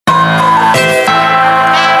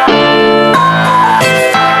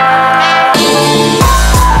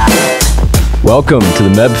Welcome to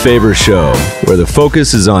the Faber Show, where the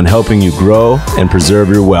focus is on helping you grow and preserve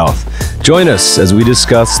your wealth. Join us as we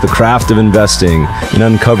discuss the craft of investing and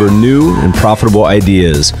uncover new and profitable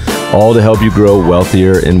ideas, all to help you grow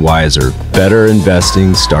wealthier and wiser. Better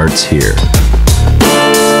investing starts here.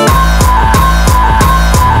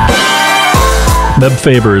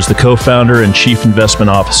 Faber is the co-founder and chief investment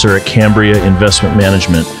officer at Cambria Investment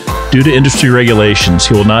Management. Due to industry regulations,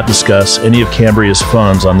 he will not discuss any of Cambria's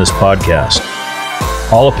funds on this podcast.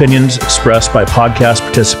 All opinions expressed by podcast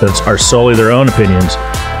participants are solely their own opinions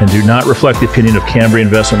and do not reflect the opinion of Cambria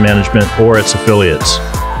Investment Management or its affiliates.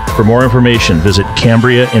 For more information, visit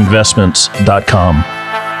CambriaInvestments.com.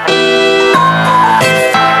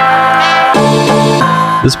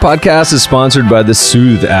 This podcast is sponsored by the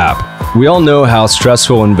Soothe app. We all know how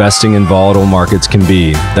stressful investing in volatile markets can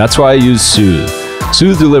be. That's why I use Soothe.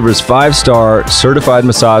 Soothe delivers 5-star certified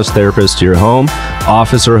massage therapists to your home,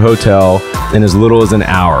 office, or hotel in as little as an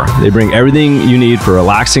hour. They bring everything you need for a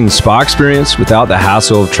relaxing spa experience without the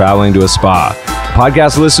hassle of traveling to a spa.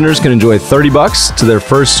 Podcast listeners can enjoy $30 to their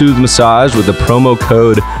first Soothe massage with the promo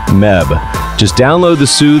code MEB. Just download the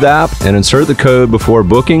Soothe app and insert the code before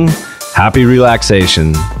booking. Happy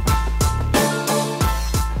relaxation.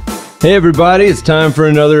 Hey everybody, it's time for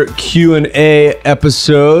another Q&A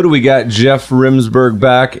episode. We got Jeff Remsburg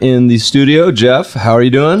back in the studio. Jeff, how are you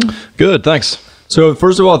doing? Good, thanks. So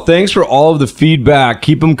first of all, thanks for all of the feedback.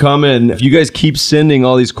 Keep them coming. If you guys keep sending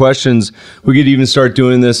all these questions, we could even start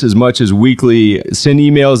doing this as much as weekly. Send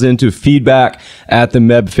emails into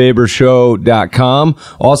feedback@themebfabershow.com.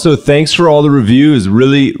 Also, thanks for all the reviews.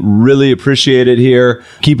 Really appreciate it here.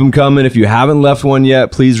 Keep them coming. If you haven't left one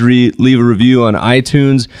yet, please leave a review on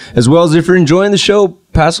iTunes. As well as if you're enjoying the show,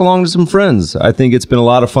 pass along to some friends. I think it's been a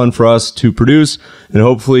lot of fun for us to produce and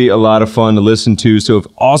hopefully a lot of fun to listen to. So if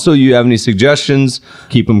also you have any suggestions,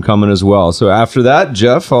 keep them coming as well. So after that,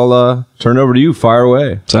 Jeff, I'll turn it over to you. Fire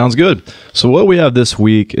away. Sounds good. So what we have this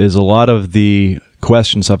week is a lot of the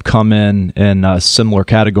questions have come in similar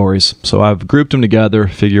categories. So I've grouped them together,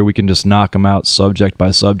 figure we can just knock them out subject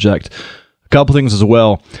by subject. Couple things as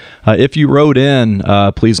well. If you wrote in,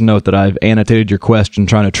 please note that I've annotated your question,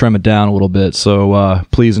 trying to trim it down a little bit. So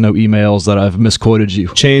please no emails that I've misquoted you.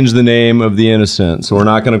 Change the name of the innocent. So we're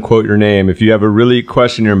not going to quote your name. If you have a really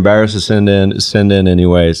question you're embarrassed to send in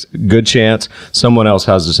anyways. Good chance someone else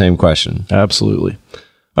has the same question. Absolutely.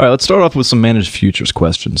 All right, let's start off with some managed futures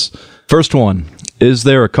questions. First one, is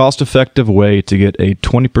there a cost-effective way to get a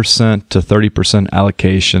 20% to 30%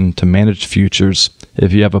 allocation to managed futures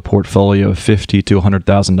if you have a portfolio of $50,000 to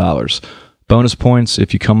 $100,000? Bonus points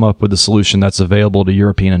if you come up with a solution that's available to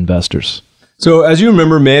European investors. So as you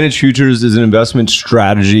remember, managed futures is an investment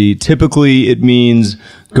strategy. Typically, it means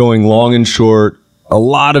going long and short, a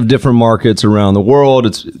lot of different markets around the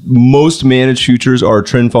world. Most managed futures are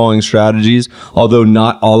trend following strategies, although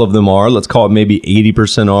not all of them are. Let's call it maybe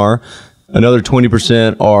 80% are. Another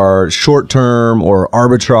 20% are short-term or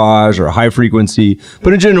arbitrage or high frequency.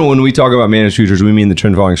 But in general, when we talk about managed futures, we mean the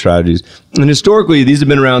trend following strategies. And historically, these have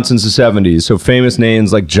been around since the 70s. So famous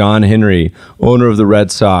names like John Henry, owner of the Red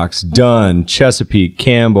Sox, Dunn, Chesapeake,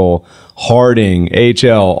 Campbell, Harding,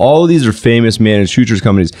 HL, all of these are famous managed futures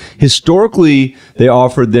companies. Historically, they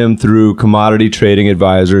offered them through commodity trading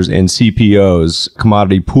advisors and CPOs,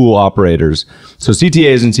 commodity pool operators. So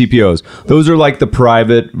CTAs and CPOs, those are like the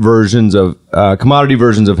private versions of, commodity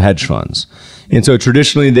versions of hedge funds. And so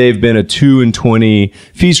traditionally, they've been a 2 and 20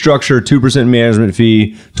 fee structure, 2% management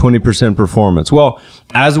fee, 20% performance. Well,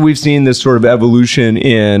 as we've seen this sort of evolution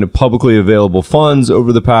in publicly available funds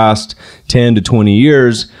over the past 10 to 20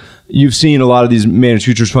 years, you've seen a lot of these managed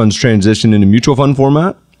futures funds transition into mutual fund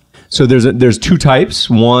format. So there's two types.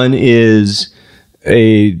 One is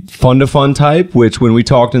a fund-to-fund type, which when we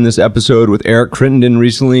talked in this episode with Eric Crittenden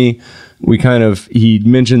recently, he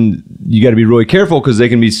mentioned you got to be really careful because they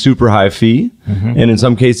can be super high fee. Mm-hmm. And in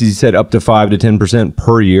some cases, he said up to 5 to 10%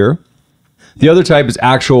 per year. The other type is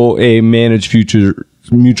a managed future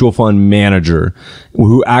mutual fund manager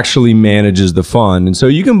who actually manages the fund. And so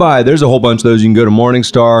you can there's a whole bunch of those. You can go to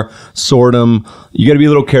Morningstar, sort them. You got to be a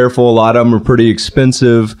little careful. A lot of them are pretty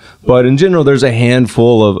expensive, but in general, there's a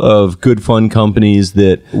handful of good fund companies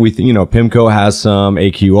that PIMCO has some,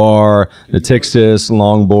 AQR, Natixis,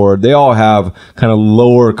 Longboard. They all have kind of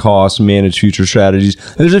lower cost managed future strategies.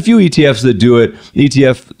 And there's a few ETFs that do it. The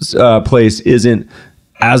ETF place isn't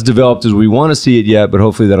as developed as we want to see it yet, but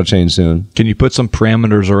hopefully that'll change soon. Can you put some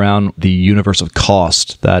parameters around the universe of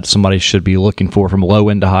cost that somebody should be looking for from low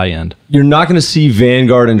end to high end? You're not going to see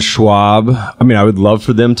Vanguard and Schwab. I mean, I would love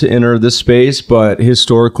for them to enter this space, but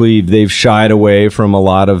historically they've shied away from a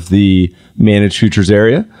lot of the managed futures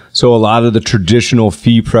area. So a lot of the traditional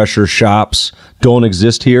fee pressure shops don't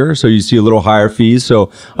exist here. So you see a little higher fees.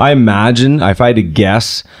 So I imagine, if I had to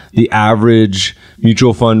guess, the average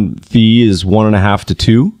mutual fund fee is 1.5 to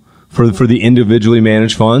 2 for the individually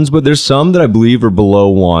managed funds. But there's some that I believe are below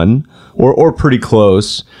 1 or pretty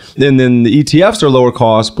close. And then the ETFs are lower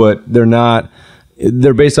cost, but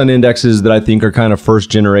they're based on indexes that I think are kind of first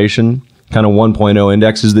generation, kind of 1.0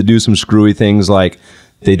 indexes that do some screwy things like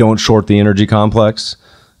they don't short the energy complex.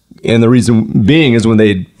 And the reason being is when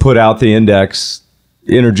they put out the index,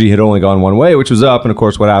 energy had only gone one way, which was up. And of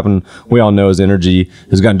course, what happened, we all know, is energy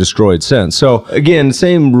has gotten destroyed since. So again,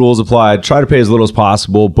 same rules apply. Try to pay as little as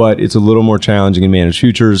possible, but it's a little more challenging in managed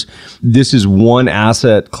futures. This is one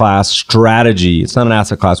asset class strategy. It's not an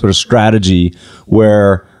asset class, but a strategy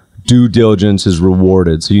where due diligence is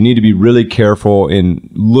rewarded. So you need to be really careful in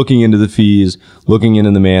looking into the fees, looking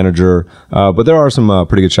into the manager. But there are some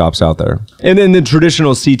pretty good shops out there. And then the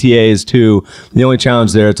traditional CTAs too. The only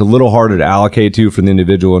challenge there, it's a little harder to allocate to for the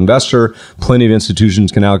individual investor. Plenty of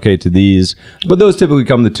institutions can allocate to these, but those typically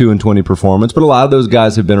come to 2 and 20 performance. But a lot of those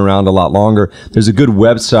guys have been around a lot longer. There's a good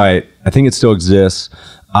website. I think it still exists.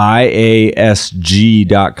 IASG.com,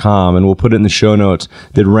 and we'll put it in the show notes,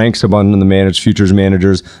 that ranks among the managed futures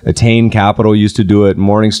managers. Attain Capital used to do it.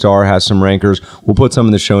 Morningstar has some rankers. We'll put some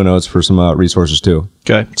in the show notes for some resources too.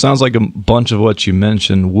 Okay. Sounds like a bunch of what you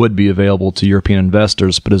mentioned would be available to European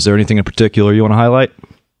investors, but is there anything in particular you want to highlight?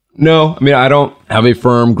 No. I mean, I don't have a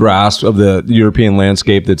firm grasp of the European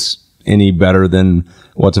landscape that's any better than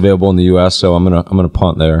what's available in the U.S., so I'm gonna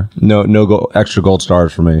punt there. No extra gold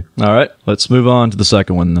stars for me. All right, let's move on to the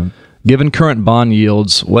second one then. Given current bond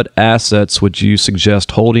yields, what assets would you suggest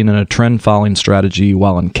holding in a trend following strategy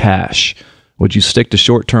while in cash? Would you stick to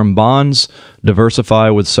short-term bonds, diversify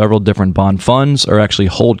with several different bond funds, or actually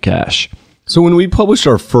hold cash? So when we published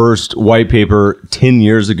our first white paper 10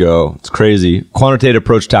 years ago, it's crazy, Quantitative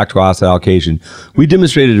Approach Tactical Asset Allocation, we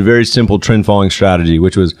demonstrated a very simple trend following strategy,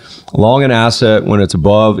 which was long an asset when it's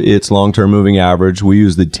above its long-term moving average. We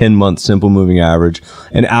use the 10-month simple moving average,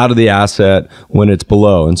 and out of the asset when it's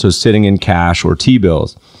below. And so sitting in cash or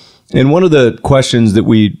T-bills. And one of the questions that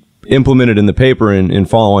we implemented in the paper in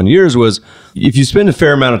follow-on years was, if you spend a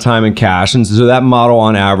fair amount of time in cash, and so that model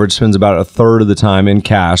on average spends about a third of the time in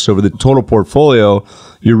cash, so over the total portfolio,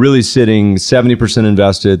 you're really sitting 70%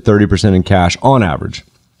 invested, 30% in cash on average,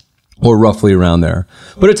 or roughly around there.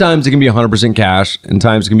 But at times it can be 100% cash, and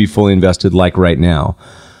times it can be fully invested like right now.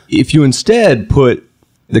 If you instead put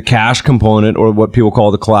the cash component, or what people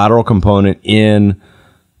call the collateral component, in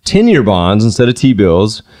 10-year bonds instead of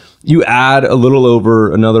T-bills, you add a little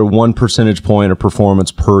over another 1 percentage point of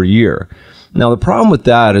performance per year. Now, the problem with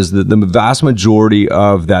that is that the vast majority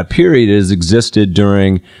of that period has existed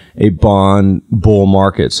during a bond bull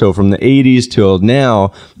market. So from the 80s till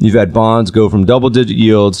now, you've had bonds go from double-digit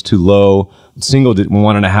yields to low single-digit,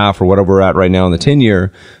 1.5 or whatever we're at right now in the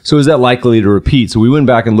 10-year. So is that likely to repeat? So we went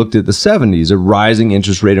back and looked at the 70s, a rising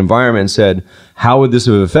interest rate environment, and said, how would this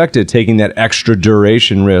have affected taking that extra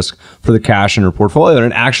duration risk for the cash in your portfolio?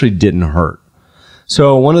 And it actually didn't hurt.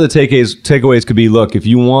 So one of the takeaways could be, look, if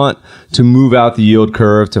you want to move out the yield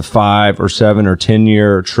curve to 5 or 7 or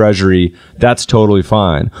 10-year treasury, that's totally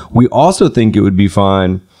fine. We also think it would be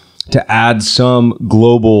fine to add some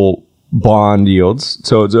global bond yields,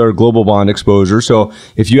 so it's our global bond exposure. So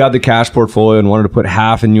if you had the cash portfolio and wanted to put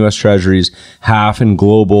half in U.S. Treasuries, half in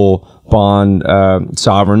global bond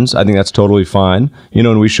sovereigns, I think that's totally fine. You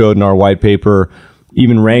know, and we showed in our white paper,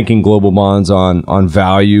 even ranking global bonds on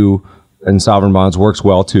value and sovereign bonds works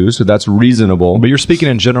well too. So that's reasonable. But you're speaking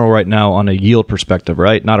in general right now on a yield perspective,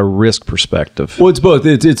 right? Not a risk perspective. Well, it's both.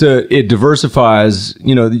 It diversifies.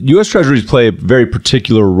 You know, the U.S. Treasuries play a very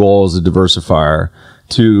particular role as a diversifier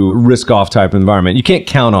to risk-off type environment. You can't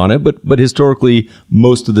count on it, but historically,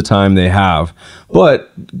 most of the time they have.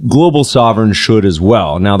 But global sovereigns should as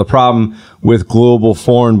well. Now, the problem with global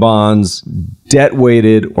foreign bonds,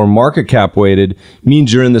 debt-weighted or market cap-weighted,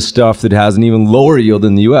 means you're in the stuff that has an even lower yield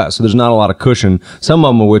than the U.S. So there's not a lot of cushion, some of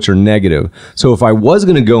them of which are negative. So if I was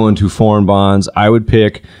going to go into foreign bonds, I would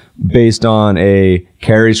pick based on a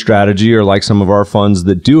carry strategy, or like some of our funds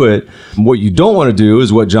that do it. What you don't want to do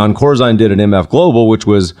is what John Corzine did at MF Global, which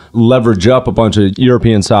was leverage up a bunch of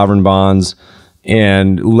European sovereign bonds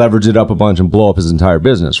and leverage it up a bunch and blow up his entire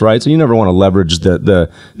business, right? So you never want to leverage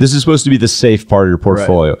this is supposed to be the safe part of your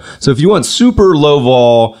portfolio. Right. So if you want super low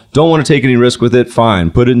vol, don't want to take any risk with it, fine.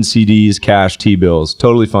 Put it in CDs, cash, T-bills,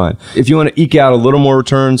 totally fine. If you want to eke out a little more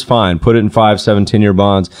returns, fine. Put it in 5, 7, 10-year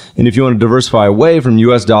bonds. And if you want to diversify away from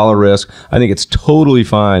US dollar risk, I think it's totally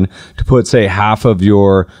fine to put, say, half of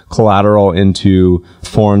your collateral into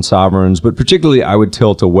foreign sovereigns, but particularly I would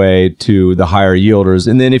tilt away to the higher yielders.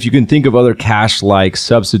 And then if you can think of other cash-like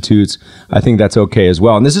substitutes, I think that's okay as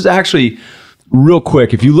well. And this is actually real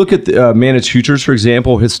quick. If you look at the, managed futures, for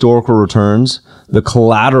example, historical returns, the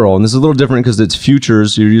collateral, and this is a little different because it's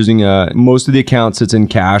futures. You're using most of the account sits in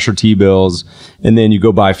cash or T-bills, and then you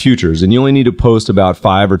go buy futures. And you only need to post about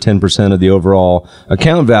 5 or 10% of the overall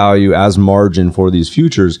account value as margin for these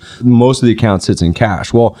futures. Most of the account sits in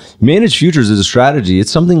cash. Well, managed futures is a strategy.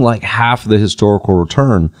 It's something like half the historical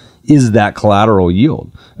return is that collateral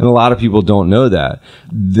yield. And a lot of people don't know that.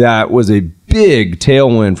 That was a big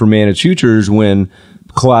tailwind for managed futures when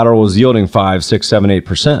collateral was yielding 5, 6, 7,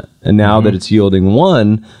 8%. And now that it's yielding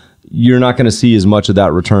 1, you're not going to see as much of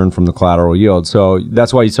that return from the collateral yield. So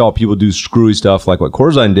that's why you saw people do screwy stuff like what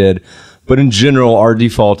Corzine did. But in general, our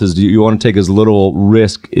default is you want to take as little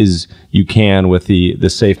risk as you can with the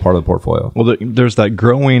safe part of the portfolio. Well, there's that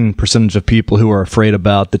growing percentage of people who are afraid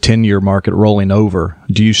about the 10-year market rolling over.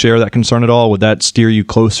 Do you share that concern at all? Would that steer you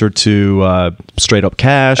closer to straight up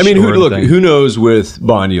cash? I mean, who knows with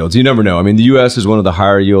bond yields? You never know. I mean, the U.S. is one of the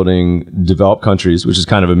higher yielding developed countries, which is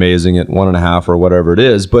kind of amazing at 1.5 or whatever it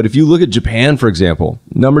is. But if you look at Japan, for example,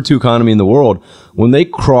 number 2 economy in the world, when they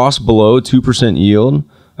cross below 2% yield,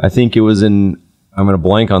 I think it was in, I'm going to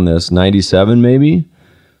blank on this, 97 maybe.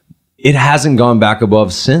 It hasn't gone back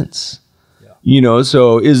above since. Yeah. You know,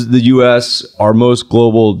 so is the U.S., our most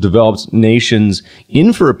global developed nations,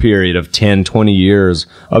 in for a period of 10, 20 years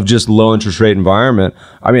of just low interest rate environment?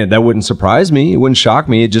 I mean, that wouldn't surprise me. It wouldn't shock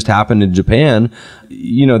me. It just happened in Japan.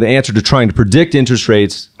 You know, the answer to trying to predict interest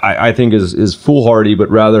rates, I think is foolhardy, but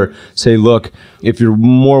rather say, look, if you're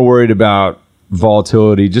more worried about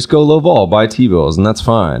volatility, just go low vol, buy T-bills, and that's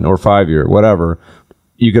fine, or 5-year, whatever.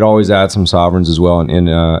 You could always add some sovereigns as well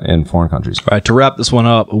in foreign countries. All right, to wrap this one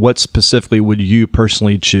up, what specifically would you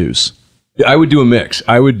personally choose? I would do a mix.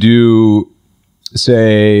 I would do,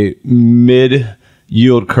 say,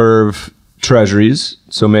 mid-yield curve treasuries,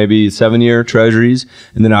 so maybe 7-year treasuries,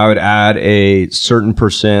 and then I would add a certain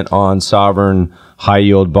percent on sovereign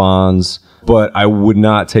high-yield bonds, but I would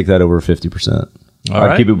not take that over 50%.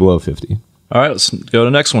 I'd keep it below 50. All right, let's go to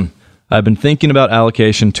the next one. I've been thinking about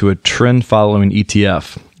allocation to a trend-following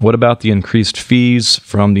ETF. What about the increased fees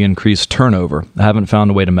from the increased turnover? I haven't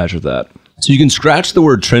found a way to measure that. So you can scratch the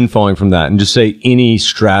word trend following from that and just say any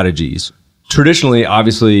strategies. Traditionally,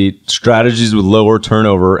 obviously, strategies with lower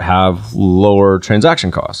turnover have lower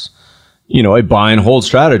transaction costs. You know, a buy and hold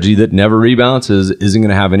strategy that never rebalances isn't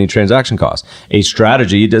going to have any transaction costs. A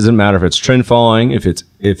strategy, it doesn't matter if it's trend following, if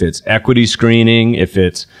it's equity screening, if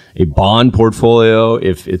it's a bond portfolio,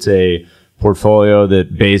 if it's a portfolio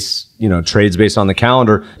that trades based on the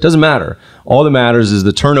calendar, it doesn't matter. All that matters is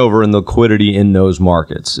the turnover and the liquidity in those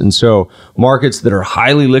markets. And so markets that are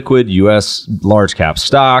highly liquid, US large cap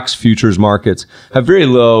stocks, futures markets, have very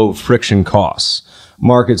low friction costs.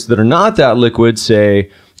 Markets that are not that liquid, say,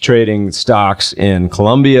 trading stocks in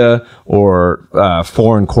Colombia or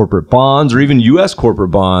foreign corporate bonds or even U.S. corporate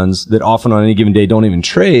bonds that often on any given day don't even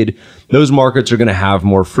trade, those markets are going to have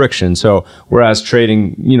more friction. So whereas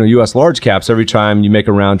trading, U.S. large caps, every time you make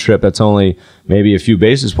a round trip, that's only maybe a few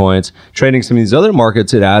basis points. Trading some of these other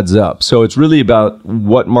markets, it adds up. So it's really about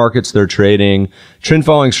what markets they're trading. Trend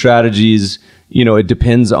following strategies, it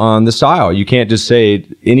depends on the style. You can't just say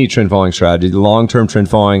any trend following strategy. The long-term trend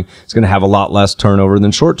following is going to have a lot less turnover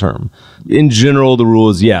than short-term. In general, the rule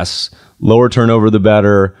is yes, lower turnover, the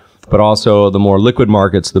better, but also the more liquid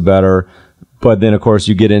markets, the better. But then, of course,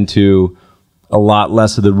 you get into a lot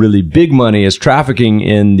less of the really big money as trafficking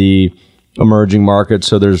in the emerging markets,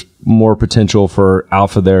 so there's more potential for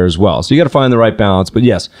alpha there as well. So you got to find the right balance. But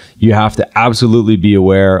yes, you have to absolutely be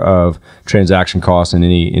aware of transaction costs in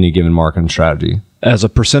any given market and strategy. As a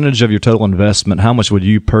percentage of your total investment, how much would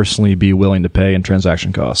you personally be willing to pay in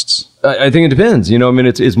transaction costs? I think it depends.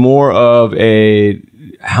 It's more of a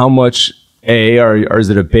how much or is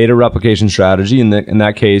it a beta replication strategy? In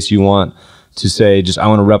that case, you want to say I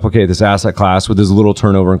want to replicate this asset class with as little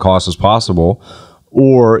turnover and cost as possible.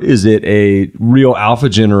 Or is it a real alpha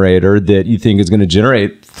generator that you think is going to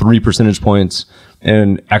generate 3 percentage points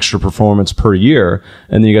and extra performance per year?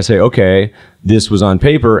 And then you got to say, okay, this was on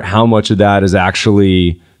paper. How much of that is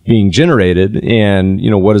actually being generated, and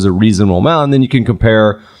what is a reasonable amount. And then you can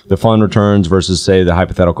compare the fund returns versus, say, the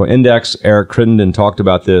hypothetical index. Eric Crittenden talked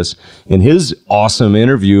about this in his awesome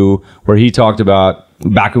interview where he talked about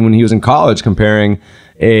back when he was in college comparing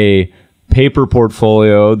a paper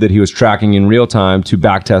portfolio that he was tracking in real time to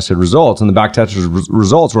back-tested results. And the back-tested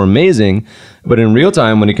results were amazing, but in real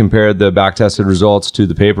time, when he compared the back-tested results to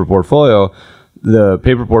the paper portfolio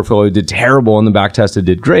did terrible and the back-tested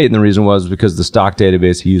did great. And the reason was because the stock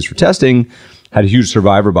database he used for testing had a huge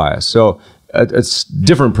survivor bias. So it's a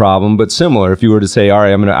different problem, but similar. If you were to say, all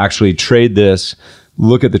right, I'm going to actually trade this,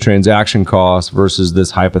 look at the transaction cost versus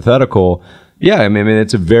this hypothetical, yeah, I mean,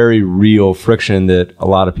 it's a very real friction that a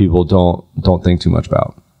lot of people don't think too much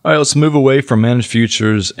about. All right, let's move away from managed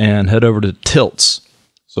futures and head over to tilts.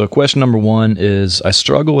 So question number one is, I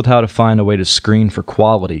struggle with how to find a way to screen for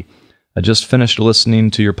quality. I just finished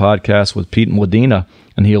listening to your podcast with Pete Mladina,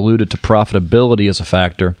 and he alluded to profitability as a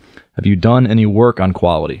factor. Have you done any work on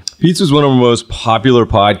quality? Pete's was one of our most popular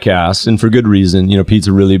podcasts, and for good reason. Pete's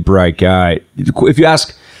a really bright guy. If you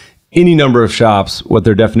ask any number of shops what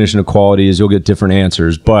their definition of quality is, you'll get different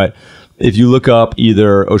answers. But if you look up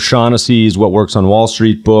either O'Shaughnessy's What Works on Wall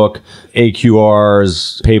Street book,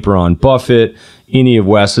 AQR's paper on Buffett, any of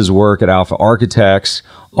Wes's work at Alpha Architects,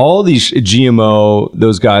 all these GMO,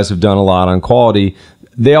 those guys have done a lot on quality.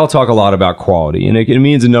 They all talk a lot about quality, and it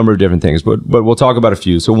means a number of different things, but we'll talk about a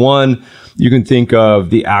few. So one, you can think of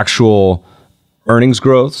the actual earnings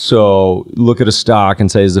growth. So look at a stock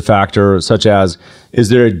and say, is the factor such as, is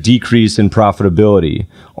there a decrease in profitability?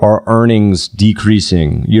 Are earnings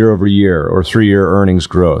decreasing year over year or 3-year earnings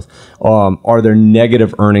growth? Are there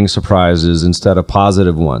negative earnings surprises instead of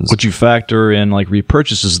positive ones? Would you factor in like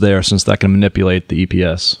repurchases there, since that can manipulate the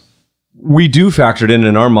EPS? We do factor it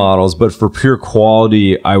in our models, but for pure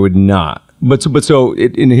quality, I would not.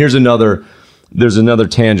 And here's another. There's another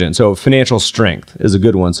tangent. So financial strength is a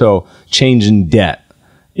good one. So change in debt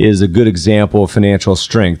is a good example of financial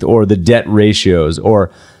strength, or the debt ratios,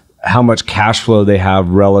 or how much cash flow they have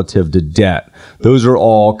relative to debt. Those are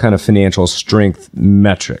all kind of financial strength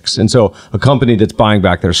metrics. And so a company that's buying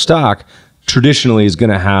back their stock traditionally is going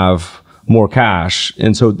to have more cash.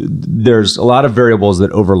 And so there's a lot of variables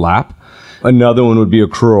that overlap. Another one would be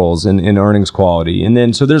accruals and earnings quality. And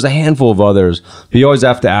then, so there's a handful of others, but you always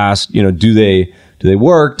have to ask, do they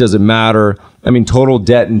work? Does it matter? I mean, total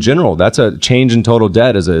debt in general, that's a change in total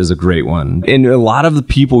debt is a great one. And a lot of the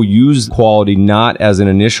people use quality not as an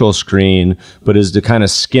initial screen, but as to kind of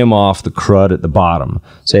skim off the crud at the bottom.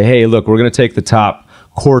 Say, hey, look, we're going to take the top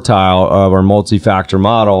quartile of our multi-factor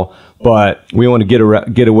model, but we want to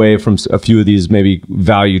get away from a few of these maybe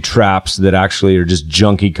value traps that actually are just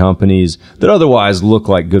junky companies that otherwise look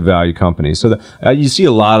like good value companies. So you see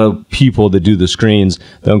a lot of people that do the screens,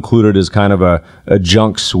 they'll include it as kind of a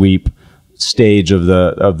junk sweep stage of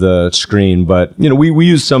the screen. But we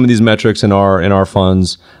use some of these metrics in our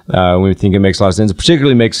funds. We think it makes a lot of sense. It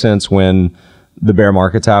particularly makes sense when the bear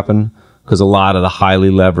markets happen, because a lot of the highly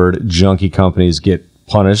levered junky companies get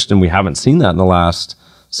punished, and we haven't seen that in the last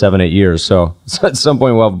 7-8 years. So at some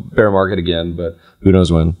point we'll have bear market again, but who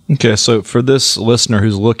knows when. Okay, so for this listener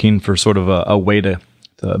who's looking for sort of a way to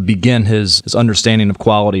begin his understanding of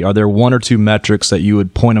quality, are there one or two metrics that you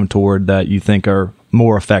would point him toward that you think are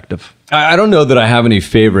more effective? I don't know that I have any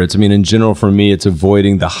favorites. I mean, in general, for me, it's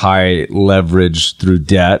avoiding the high leverage through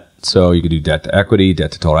debt. So you could do debt to equity,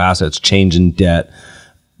 debt to total assets, change in debt.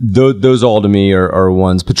 Those all to me are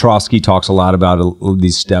ones. Petrovsky talks a lot about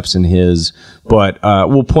these steps in his, but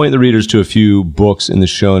we'll point the readers to a few books in the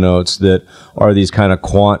show notes that are these kind of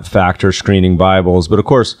quant factor screening Bibles. But of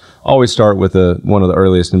course, always start with one of the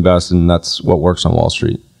earliest and best, and that's What Works on Wall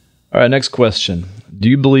Street. All right, next question. Do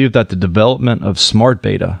you believe that the development of smart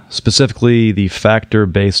beta, specifically the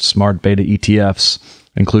factor-based smart beta ETFs,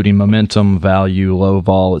 including momentum, value, low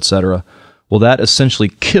vol, etc., will that essentially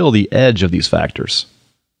kill the edge of these factors?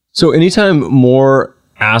 So anytime more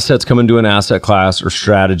assets come into an asset class or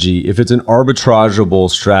strategy, if it's an arbitrageable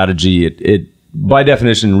strategy, it by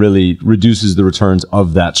definition really reduces the returns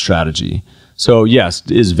of that strategy. So yes,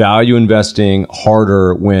 is value investing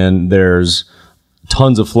harder when there's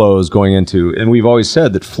tons of flows going into, and we've always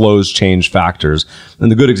said that flows change factors. And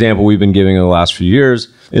the good example we've been giving in the last few years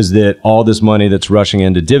is that all this money that's rushing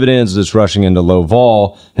into dividends, that's rushing into low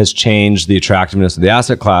vol, has changed the attractiveness of the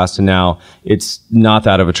asset class, and now it's not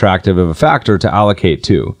that attractive of a factor to allocate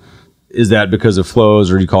to. Is that because of flows,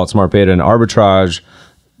 or do you call it smart beta and arbitrage?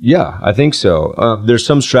 Yeah, I think so. There's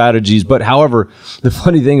some strategies, but however, the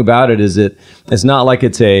funny thing about it is that it's not like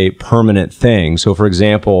it's a permanent thing. So for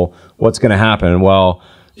example, what's going to happen? Well,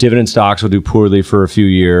 dividend stocks will do poorly for a few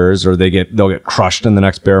years, or they'll get crushed in the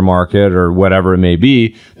next bear market or whatever it may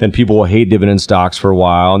be, then people will hate dividend stocks for a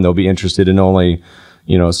while and they'll be interested in only,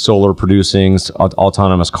 solar producing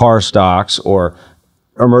autonomous car stocks, or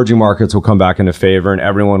emerging markets will come back into favor and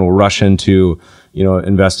everyone will rush into,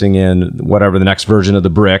 investing in whatever the next version of the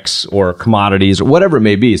bricks or commodities or whatever it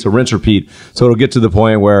may be. So rinse, repeat. So it'll get to the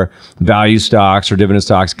point where value stocks or dividend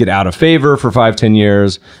stocks get out of favor for 5-10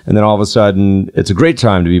 years. And then all of a sudden it's a great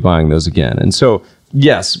time to be buying those again. And so,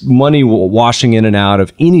 yes, money washing in and out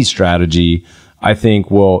of any strategy, I think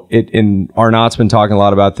Arnott's been talking a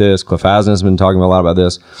lot about this. Cliff Asness has been talking a lot about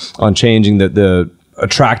this on changing the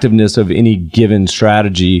attractiveness of any given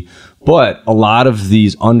strategy. But a lot of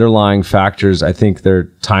these underlying factors, I think they're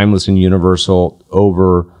timeless and universal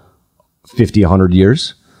over 50, 100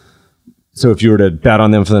 years. So if you were to bet on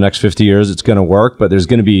them for the next 50 years, it's going to work. But there's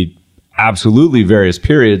going to be absolutely various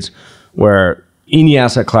periods where any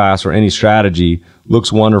asset class or any strategy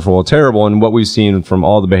looks wonderful or terrible. And what we've seen from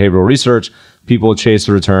all the behavioral research, people chase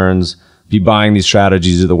the returns, be buying these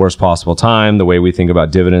strategies at the worst possible time, the way we think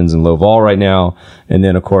about dividends and low vol right now. And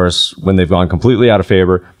then, of course, when they've gone completely out of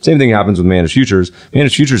favor, same thing happens with managed futures.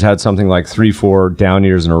 Managed futures had something like 3-4 down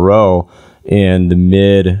years in a row in the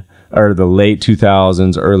late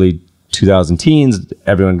 2000s, early 2010s.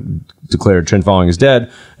 Everyone declared trend following is dead.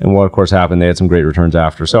 And what, of course, happened, they had some great returns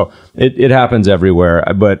after. So it happens everywhere,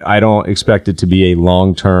 but I don't expect it to be a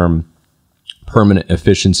long-term permanent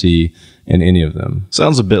efficiency in any of them.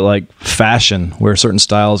 Sounds a bit like fashion, where certain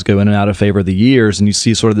styles go in and out of favor of the years, and you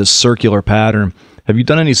see sort of this circular pattern. Have you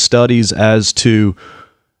done any studies as to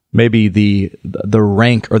maybe the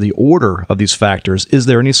rank or the order of these factors? Is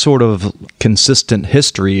there any sort of consistent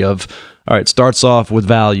history of, all right, it starts off with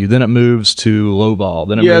value, then it moves to low vol,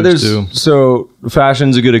 then it moves to... So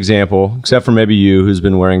fashion's a good example, except for maybe you, who's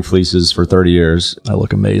been wearing fleeces for 30 years. I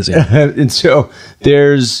look amazing. And so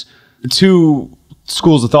there's two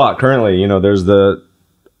schools of thought currently. There's the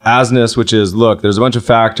Asness, which is, look, there's a bunch of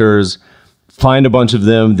factors, find a bunch of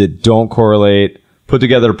them that don't correlate, put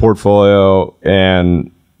together a portfolio,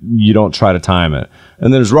 and you don't try to time it.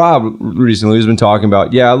 And there's Rob recently who's been talking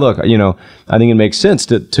about, yeah, look, I think it makes sense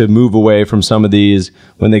to move away from some of these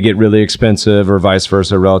when they get really expensive or vice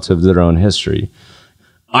versa relative to their own history.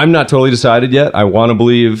 I'm not totally decided yet. I want to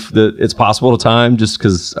believe that it's possible to time, just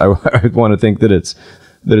because I want to think that it's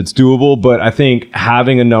doable. But I think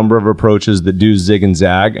having a number of approaches that do zig and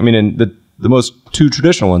zag, and the most two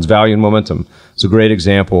traditional ones, value and momentum, it's a great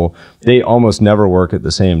example. They almost never work at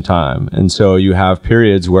the same time. And so you have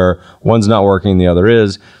periods where one's not working, the other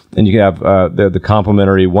is, and you can have the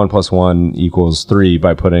complementary 1 + 1 = 3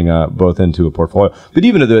 by putting both into a portfolio. But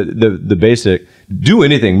even the basic, do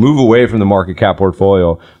anything, move away from the market cap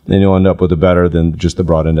portfolio, and you'll end up with a better than just the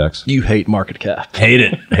broad index. You hate market cap. Hate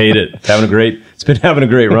it. It's been having a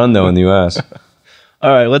great run though in the US. All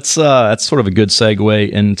right, that's sort of a good segue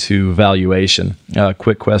into valuation.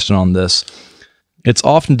 Quick question on this. It's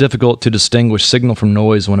often difficult to distinguish signal from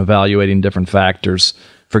noise when evaluating different factors.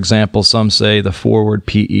 For example, some say the forward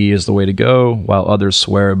PE is the way to go, while others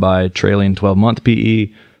swear by trailing 12-month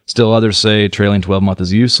PE. Still others say trailing 12-month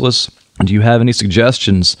is useless. Do you have any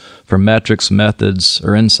suggestions for metrics, methods,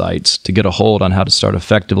 or insights to get a hold on how to start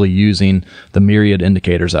effectively using the myriad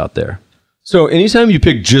indicators out there? So anytime you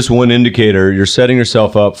pick just one indicator, you're setting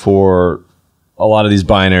yourself up for a lot of these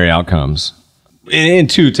binary outcomes. And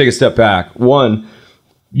two, take a step back. One,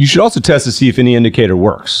 you should also test to see if any indicator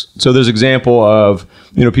works. So there's an example of,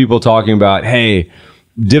 people talking about, hey,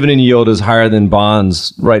 dividend yield is higher than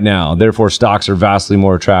bonds right now, therefore stocks are vastly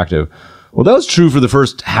more attractive. Well, that was true for the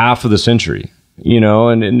first half of the century,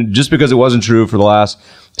 and just because it wasn't true for the last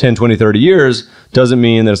 10, 20, 30 years doesn't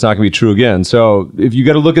mean that it's not going to be true again. So if you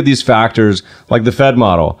got to look at these factors, like the Fed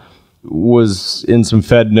model was in some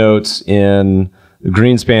Fed notes in the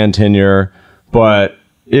Greenspan tenure, but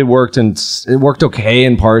it worked okay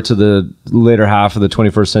in parts of the later half of the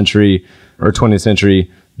 21st century or 20th century.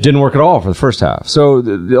 Didn't work at all for the first half. So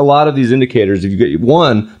a lot of these indicators, if you get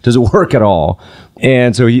one, does it work at all?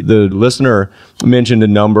 And so the listener mentioned a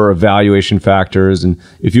number of valuation factors, and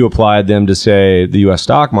if you applied them to, say, the U.S.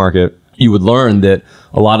 stock market, you would learn that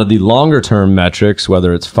a lot of the longer term metrics,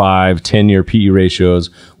 whether it's 5-10-year PE ratios,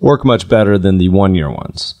 work much better than the 1-year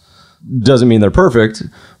ones. Doesn't mean they're perfect,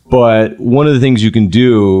 but one of the things you can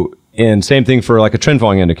do, and same thing for like a trend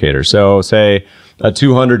following indicator. So say a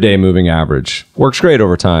 200-day moving average works great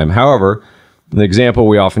over time. However, the example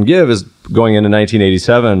we often give is going into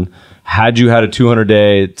 1987, had you had a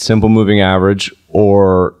 200-day simple moving average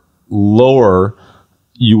or lower,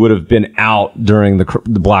 you would have been out during the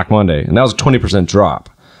Black Monday. And that was a 20% drop.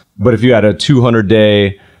 But if you had a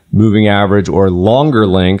 200-day moving average or longer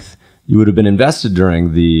length, you would have been invested during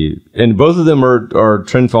and both of them are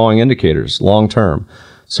trend following indicators, long term.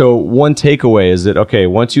 So one takeaway is that, okay,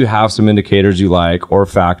 once you have some indicators you like or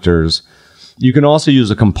factors, you can also use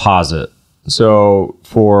a composite. So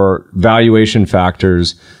for valuation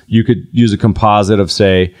factors, you could use a composite of,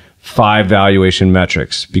 say, 5 valuation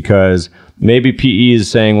metrics, because maybe PE is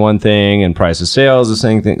saying one thing and price of sales is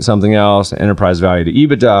saying something else, enterprise value to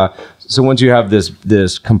EBITDA. So once you have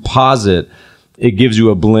this composite, it gives you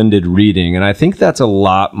a blended reading. And I think that's a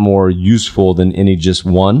lot more useful than any just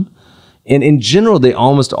one. And in general, they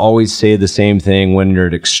almost always say the same thing when you're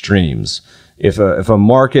at extremes. If a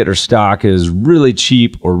market or stock is really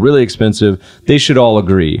cheap or really expensive, they should all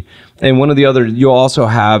agree. And you'll also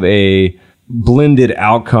have a blended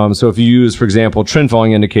outcome. So if you use, for example, trend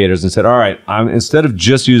following indicators and said, all right, instead of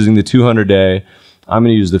just using the 200-day, I'm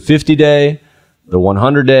going to use the 50-day, the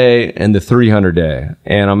 100-day, and the 300-day.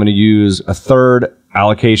 And I'm going to use a third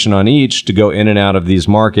allocation on each to go in and out of these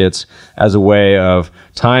markets as a way of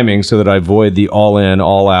timing, so that I avoid the all-in,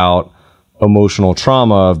 all-out emotional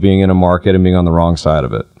trauma of being in a market and being on the wrong side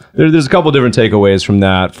of it. There's a couple different takeaways from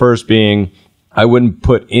that. First being, I wouldn't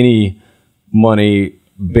put any money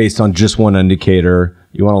based on just one indicator.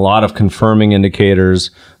 You want a lot of confirming indicators,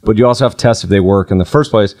 but you also have to test if they work in the first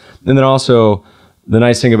place. And then also, the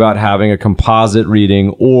nice thing about having a composite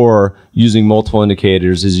reading or using multiple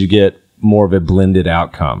indicators is you get more of a blended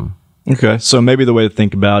outcome. Okay, so maybe the way to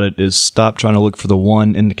think about it is stop trying to look for the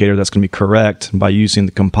one indicator that's going to be correct. By using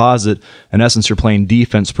the composite, in essence, you're playing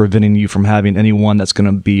defense, preventing you from having any one that's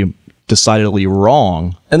going to be decidedly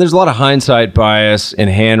wrong. And there's a lot of hindsight bias and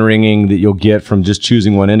hand-wringing that you'll get from just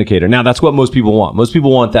choosing one indicator. Now, that's what most people want. Most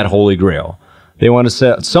people want that holy grail. They want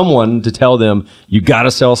someone to tell them, you got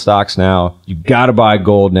to sell stocks now, you got to buy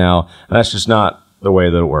gold now. And that's just not the way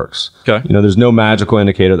that it works. Okay. There's no magical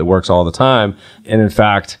indicator that works all the time. And in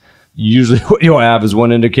fact, usually what you'll have is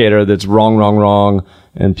one indicator that's wrong,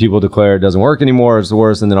 and people declare it doesn't work anymore, it's the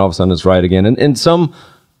worst, and then all of a sudden it's right again. And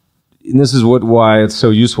this is why it's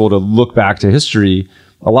so useful to look back to history.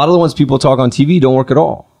 A lot of the ones people talk on TV don't work at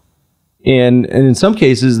all. And in some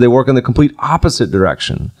cases, they work in the complete opposite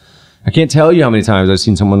direction. I can't tell you how many times I've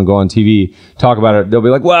seen someone go on TV, talk about it. They'll be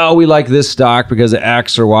like, well, we like this stock because of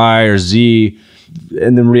X or Y or Z.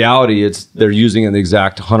 And in reality, they're using it in the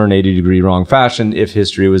exact 180-degree wrong fashion, if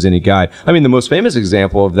history was any guide. I mean, the most famous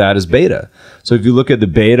example of that is beta. So if you look at the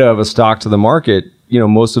beta of a stock to the market,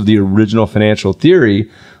 most of the original financial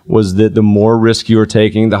theory was that the more risk you were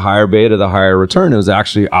taking, the higher beta, the higher return. It was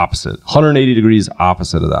actually opposite, 180 degrees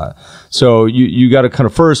opposite of that. So you got to kind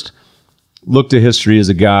of first look to history as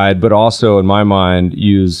a guide, but also, in my mind,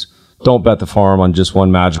 don't bet the farm on just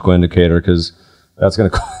one magical indicator, because that's going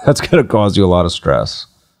to cause you a lot of stress.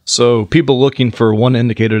 So people looking for one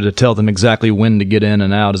indicator to tell them exactly when to get in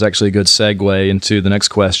and out is actually a good segue into the next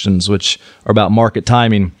questions, which are about market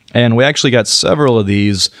timing. And we actually got several of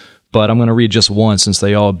these, but I'm going to read just one since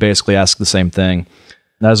they all basically ask the same thing.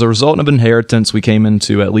 As a result of inheritance, we came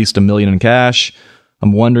into at least $1 million in cash.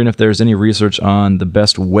 I'm wondering if there's any research on the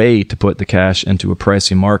best way to put the cash into a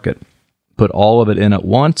pricey market. Put all of it in at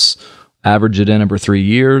once, average it in over 3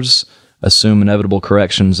 years, assume inevitable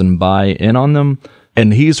corrections and buy in on them.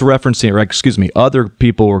 And he's referencing, other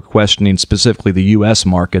people were questioning specifically the U.S.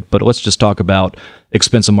 market, but let's just talk about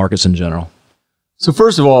expensive markets in general. So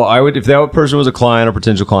first of all, if that person was a client or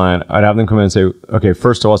potential client, I'd have them come in and say, okay,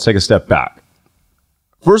 first of all, let's take a step back.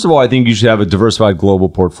 First of all, I think you should have a diversified global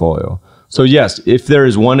portfolio. So yes, if there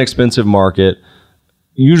is one expensive market,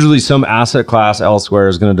 usually some asset class elsewhere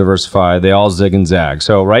is going to diversify. They all zig and zag.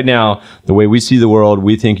 So right now, the way we see the world,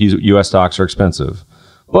 we think U.S. stocks are expensive.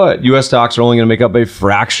 But U.S. stocks are only going to make up a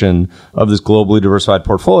fraction of this globally diversified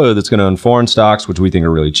portfolio that's going to own foreign stocks, which we think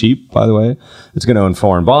are really cheap, by the way. It's going to own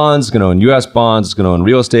foreign bonds. It's going to own U.S. bonds. It's going to own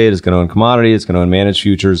real estate. It's going to own commodity. It's going to own managed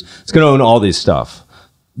futures. It's going to own all these stuff.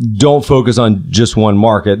 Don't focus on just one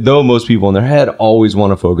market, though most people in their head always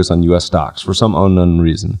want to focus on U.S. stocks for some unknown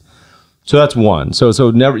reason. So that's one. So that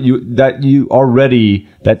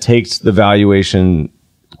takes the valuation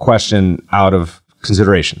question out of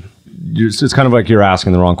consideration. It's kind of like you're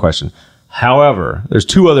asking the wrong question. However, there's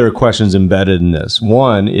two other questions embedded in this.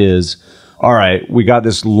 One is, all right, we got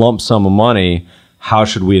this lump sum of money. How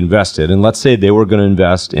should we invest it? And let's say they were going to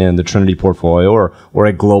invest in the Trinity portfolio or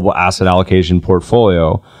a global asset allocation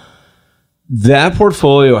portfolio. That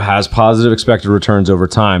portfolio has positive expected returns over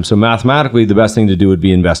time. So mathematically, the best thing to do would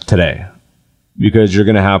be invest today, because you're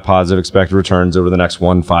going to have positive expected returns over the next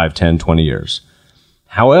 1, 5, 10, 20 years.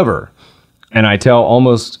 However, and I tell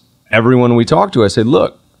almost everyone we talk to, I say,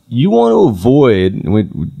 look, you want to avoid, and we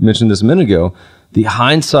mentioned this a minute ago, the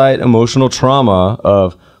hindsight emotional trauma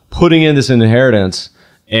of putting in this inheritance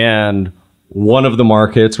and one of the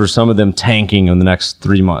markets or some of them tanking in the next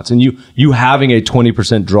 3 months, and you having a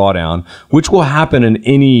 20% drawdown, which will happen in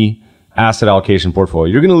any asset allocation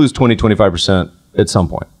portfolio. You're going to lose 20-25% at some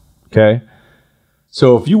point. Okay.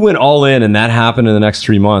 So if you went all in and that happened in the next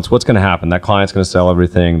 3 months, what's going to happen? That client's going to sell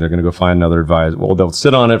everything. They're going to go find another advisor. Well, they'll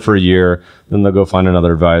sit on it for a year, then they'll go find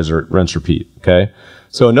another advisor, rinse, repeat. Okay.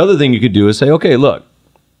 So another thing you could do is say, okay, look,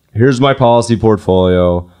 here's my policy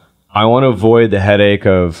portfolio. I want to avoid the headache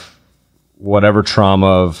of whatever trauma,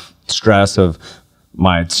 of stress, of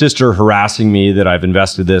my sister harassing me that I've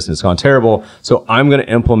invested this and it's gone terrible. So I'm going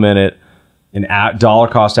to implement it in dollar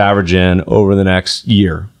cost average in over the next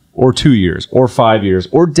year or 2 years or 5 years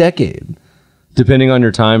or decade, depending on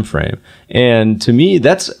your time frame. And to me,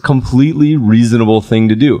 that's a completely reasonable thing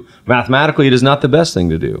to do. Mathematically, it is not the best thing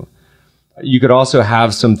to do. You could also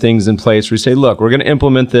have some things in place where you say, look, we're going to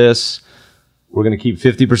implement this. We're going to keep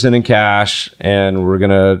 50% in cash and we're going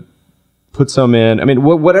to put some in. I mean,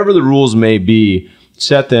 whatever the rules may be,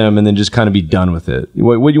 set them and then just kind of be done with it.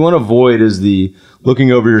 What you want to avoid is the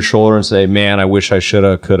looking over your shoulder and say, man, I wish I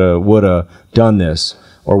shoulda, coulda, woulda done this.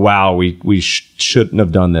 Or wow, we shouldn't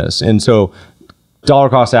have done this. And so dollar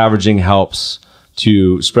cost averaging helps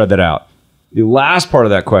to spread that out. The last part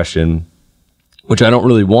of that question, which I don't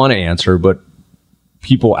really want to answer, but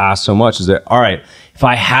people ask so much, is that, all right, if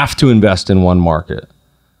I have to invest in one market,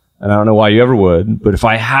 and I don't know why you ever would, but if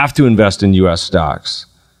I have to invest in US stocks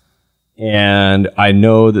and I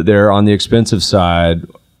know that they're on the expensive side,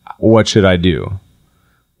 what should I do?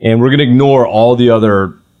 And we're going to ignore all the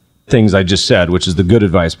other things I just said, which is the good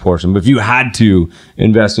advice portion. But if you had to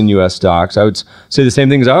invest in US stocks, I would say the same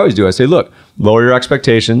things I always do. I say, look, lower your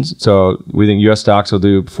expectations. So we think US stocks will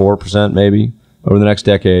do 4% maybe over the next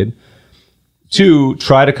decade. 2,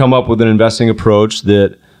 try to come up with an investing approach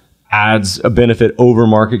that adds a benefit over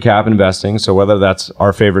market cap investing. So whether that's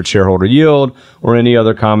our favorite shareholder yield or any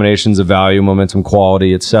other combinations of value, momentum,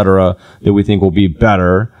 quality, et cetera, that we think will be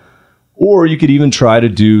better. Or you could even try to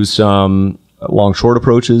do some long short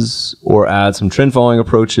approaches or add some trend following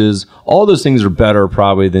approaches. All those things are better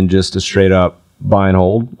probably than just a straight up buy and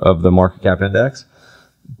hold of the market cap index.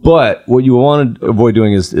 But what you want to avoid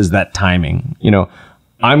doing is that timing. You know,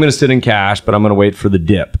 I'm going to sit in cash, but I'm going to wait for the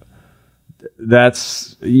dip.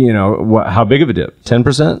 That's, you know, how big of a dip?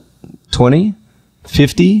 10%? 20?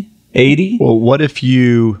 50? 80? Well, what if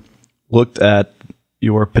you looked at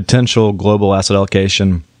your potential global asset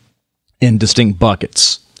allocation in distinct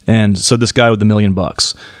buckets? And so this guy with $1 million,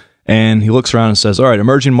 and he looks around and says, all right,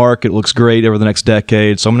 emerging market looks great over the next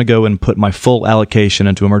decade, so I'm going to go and put my full allocation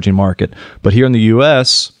into emerging market. But here in the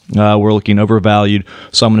U.S., we're looking overvalued,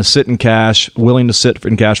 so I'm going to sit in cash, willing to sit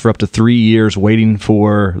in cash for up to 3 years, waiting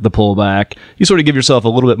for the pullback. You sort of give yourself a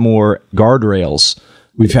little bit more guardrails.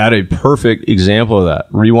 We've had a perfect example of that.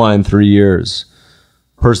 Rewind 3 years.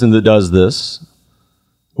 Person that does this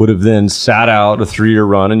would have then sat out a 3-year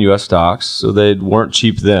run in U.S. stocks. So they weren't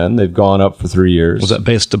cheap then. They've gone up for 3 years. Was that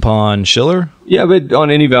based upon Schiller? Yeah, but on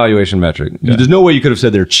any valuation metric. Okay. There's no way you could have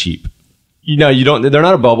said they're cheap. You know, you don't. They're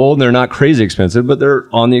not a bubble. They're not crazy expensive, but they're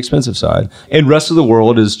on the expensive side. And rest of the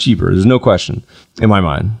world is cheaper. There's no question in my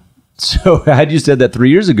mind. So had you said that 3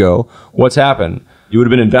 years ago, what's happened? You would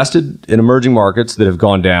have been invested in emerging markets that have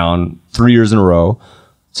gone down 3 years in a row.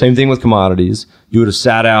 Same thing with commodities. You would have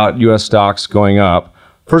sat out U.S. stocks going up.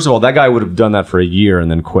 First of all, that guy would have done that for a year and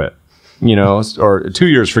then quit. You know, or 2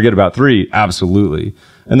 years, forget about 3. Absolutely.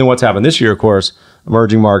 And then what's happened this year, of course,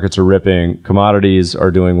 emerging markets are ripping. Commodities are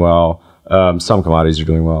doing well. Some commodities are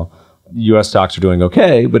doing well. U.S. stocks are doing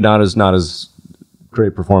okay, but not as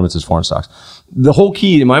great performance as foreign stocks. The whole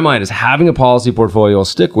key in my mind is having a policy portfolio to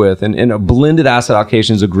stick with, and a blended asset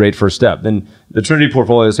allocation is a great first step. Then the Trinity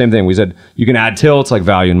portfolio, the same thing. We said you can add tilts like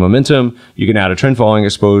value and momentum. You can add a trend following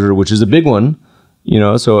exposure, which is a big one. You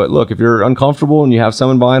know, so look, if you're uncomfortable and you have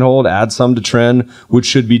some in buy and hold, add some to trend, which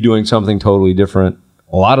should be doing something totally different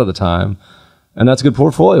a lot of the time. And that's a good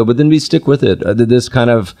portfolio, but then we stick with it. This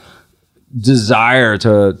kind of desire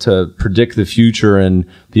to predict the future and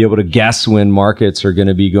be able to guess when markets are going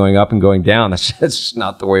to be going up and going down. That's just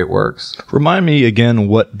not the way it works. Remind me again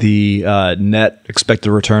what the net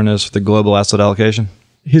expected return is for the global asset allocation.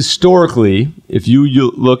 Historically, if you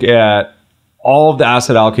look at all of the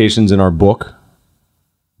asset allocations in our book,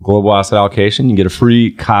 Global Asset Allocation, you can get a free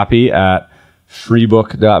copy at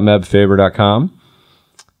freebook.mebfaber.com.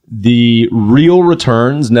 The real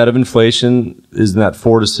returns net of inflation is in that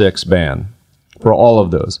 4 to 6 band for all of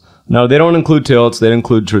those. Now, they don't include tilts. They don't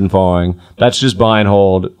include trend following. That's just buy and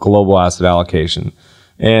hold global asset allocation.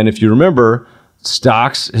 And if you remember,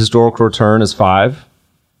 Stocks historical return is 5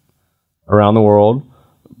 around the world.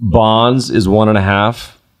 Bonds is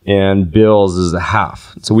 1.5, and bills is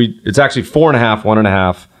 0.5. So it's actually 4.5,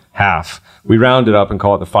 1.5, half. We round it up and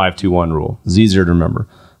call it the 5-2-1 rule. It's easier to remember.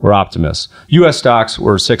 We're optimists. U.S. stocks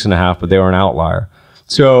were 6.5, but they were an outlier.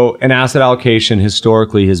 So an asset allocation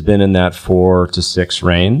historically has been in that 4 to 6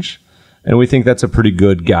 range. And we think that's a pretty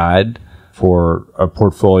good guide for a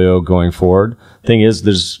portfolio going forward. Thing is,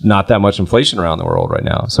 there's not that much inflation around the world right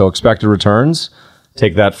now. So expected returns,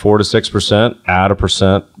 take that 4 to 6%, add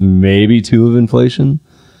 1%, maybe 2 of inflation,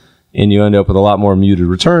 and you end up with a lot more muted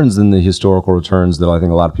returns than the historical returns that I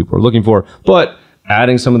think a lot of people are looking for. But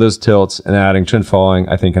adding some of those tilts and adding trend following,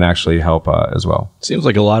 I think, can actually help as well. Seems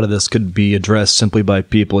like a lot of this could be addressed simply by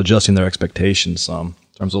people adjusting their expectations some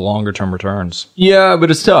in terms of longer term returns. Yeah, but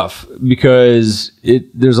it's tough because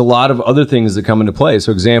there's a lot of other things that come into play.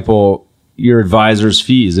 So, example, your advisor's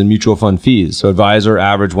fees and mutual fund fees. So, advisor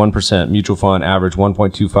average 1%, mutual fund average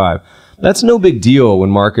 1.25. That's no big deal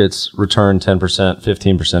when markets return 10%,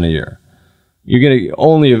 15% a year.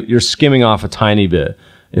 You're skimming off a tiny bit.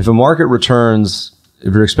 If a market returns,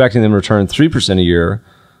 if you're expecting them to return 3% a year,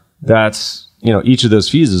 that's, each of those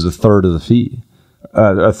fees is a third of the fee,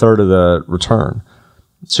 a third of the return.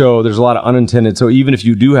 So there's a lot of unintended. So even if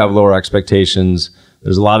you do have lower expectations,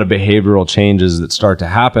 there's a lot of behavioral changes that start to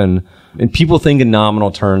happen. And people think in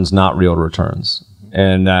nominal terms, not real returns.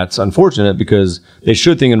 And that's unfortunate because they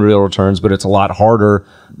should think in real returns, but it's a lot harder.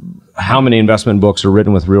 How many investment books are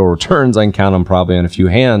written with real returns? I can count them probably on a few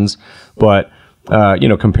hands. But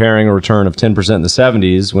comparing a return of 10% in the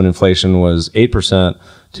 70s when inflation was 8%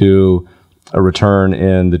 to a return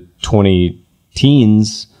in the 20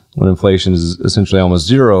 teens when inflation is essentially almost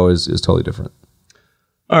zero is totally different.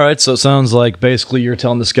 All right, so it sounds like basically you're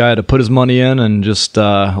telling this guy to put his money in and just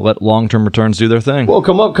let long-term returns do their thing. Well,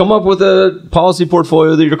 come up with a policy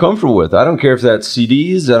portfolio that you're comfortable with. I don't care if that's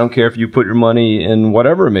CDs. I don't care if you put your money in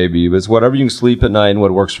whatever it may be. But it's whatever you can sleep at night and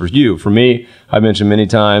what works for you. For me, I mentioned many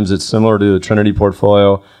times, it's similar to the Trinity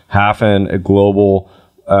portfolio, half in a global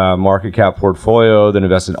market cap portfolio that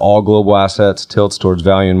invests in all global assets, tilts towards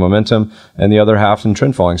value and momentum, and the other half in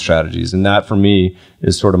trend following strategies. And that, for me,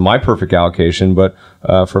 is sort of my perfect allocation. But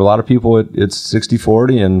for a lot of people, it's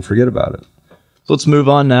 60-40 and forget about it. So let's move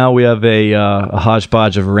on now. We have a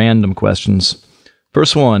hodgepodge of random questions.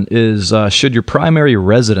 First one is, should your primary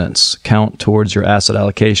residence count towards your asset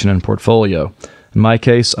allocation and portfolio? In my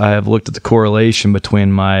case, I have looked at the correlation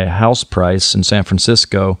between my house price in San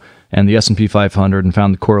Francisco and the S&P 500 and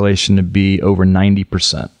found the correlation to be over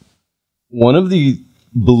 90%. One of the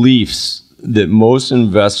beliefs that most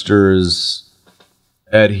investors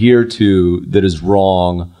adhere to that is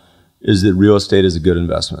wrong is that real estate is a good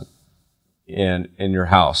investment in your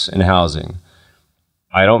house, in housing.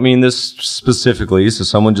 I don't mean this specifically, so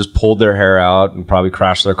someone just pulled their hair out and probably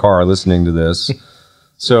crashed their car listening to this.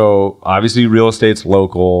 So obviously real estate's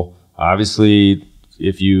local. Obviously,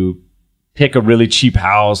 if you pick a really cheap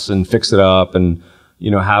house and fix it up and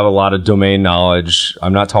have a lot of domain knowledge,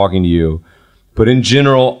 I'm not talking to you. But in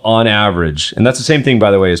general, on average, and that's the same thing, by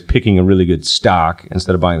the way, as picking a really good stock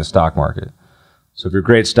instead of buying the stock market. So if you're a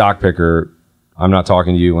great stock picker, I'm not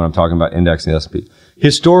talking to you when I'm talking about indexing the S&P.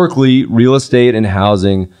 Historically, real estate and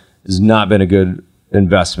housing has not been a good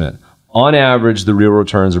investment. On average, the real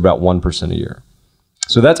returns are about 1% a year.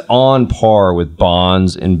 So that's on par with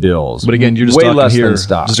bonds and bills. But again, you're just way talking less here, than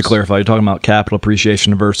stocks. just to clarify, you're talking about capital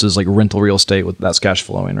appreciation versus like rental real estate that's cash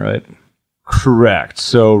flowing, right? Correct.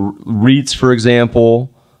 So REITs, for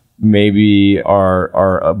example, maybe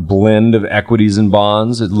are a blend of equities and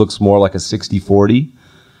bonds. It looks more like a 60-40.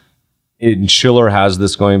 And Schiller has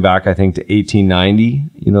this going back, I think, to 1890.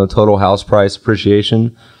 Total house price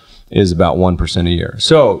appreciation is about 1% a year.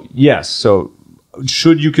 So yes, so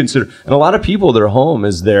should you consider, and a lot of people, their home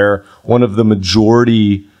is one of the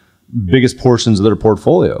majority biggest portions of their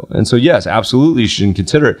portfolio. And so yes, absolutely you should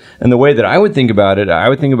consider it. And the way that I would think about it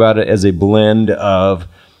as a blend of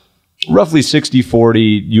roughly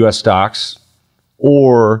 60-40 US stocks,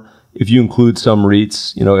 or if you include some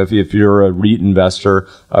REITs, if you're a REIT investor,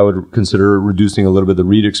 I would consider reducing a little bit of the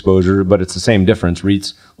REIT exposure, but it's the same difference.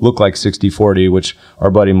 REITs look like 60-40, which our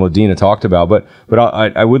buddy Mladina talked about. But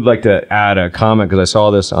I would like to add a comment because I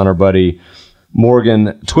saw this on our buddy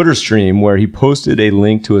Morgan Twitter stream where he posted a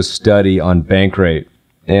link to a study on bank rate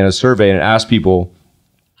and a survey, and it asked people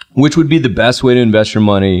which would be the best way to invest your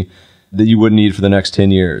money that you wouldn't need for the next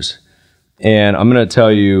 10 years. And I'm going to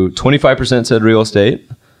tell you 25% said real estate,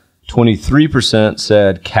 23%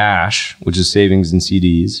 said cash, which is savings and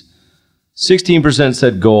CDs. 16%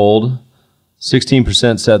 said gold.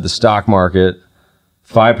 16% said the stock market.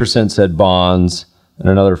 5% said bonds, and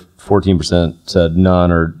another 14% said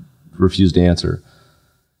none or refused to answer.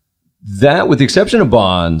 That, with the exception of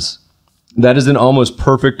bonds, that is an almost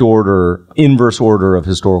perfect order, inverse order of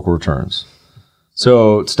historical returns.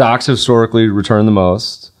 So stocks have historically returned the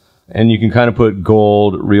most, and you can kind of put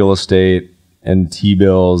gold, real estate, and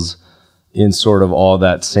T-bills in sort of all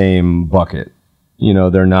that same bucket. You know,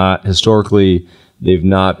 they're not, historically, they've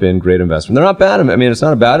not been great investment. They're not bad. I mean, it's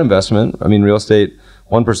not a bad investment. I mean, real estate,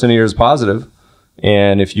 1% a year is positive.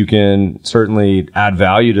 And if you can certainly add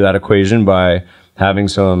value to that equation by having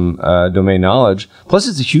some domain knowledge, plus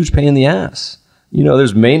it's a huge pain in the ass. You know,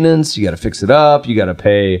 there's maintenance, you got to fix it up, you got to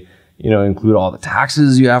pay, you know, include all the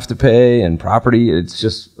taxes you have to pay and property. It's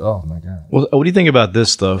just, oh my God. Well, what do you think about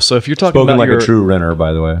this though? So if you're talking Spoken about like a true renter,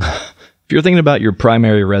 by the way. If you're thinking about your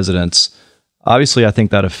primary residence, obviously I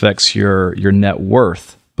think that affects your net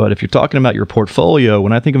worth. But if you're talking about your portfolio,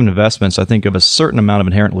 when I think of investments, I think of a certain amount of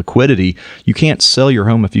inherent liquidity. You can't sell your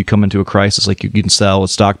home if you come into a crisis like you can sell a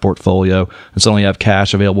stock portfolio and suddenly have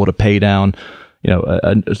cash available to pay down, you know,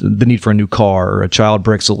 the need for a new car or a child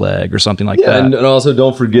breaks a leg or something like that. And also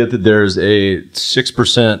don't forget that there's a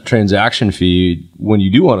 6% transaction fee when you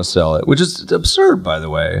do want to sell it, which is absurd, by the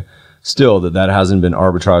way, still, that hasn't been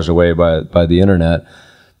arbitraged away by the internet.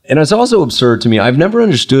 And it's also absurd to me. I've never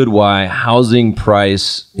understood why housing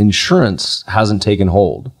price insurance hasn't taken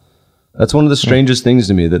hold. That's one of the strangest things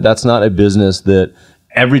to me, that's not a business that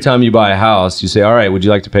every time you buy a house, you say, all right, would you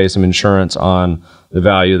like to pay some insurance on the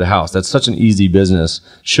value of the house? That's such an easy business.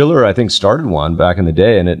 Schiller, I think, started one back in the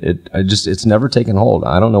day, and it's never taken hold.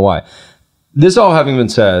 I don't know why. This all having been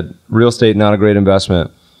said, real estate, not a great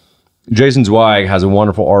investment. Jason Zweig has a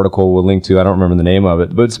wonderful article we'll link to. I don't remember the name of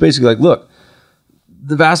it, but it's basically like, look,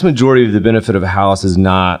 the vast majority of the benefit of a house is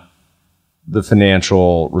not the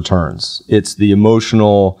financial returns. It's the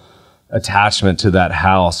emotional attachment to that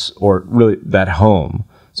house or really that home.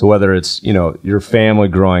 So whether it's, you know, your family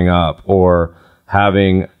growing up or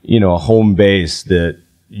having, you know, a home base that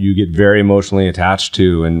you get very emotionally attached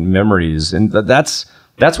to and memories. And that's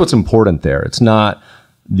what's important there. It's not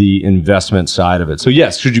the investment side of it. So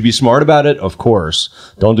yes, should you be smart about it? Of course.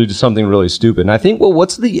 Don't do something really stupid. And I think, well,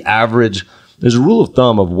 what's the average? There's a rule of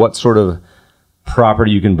thumb of what sort of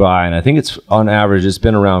property you can buy. And I think it's on average, it's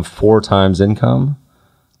been around 4 times income.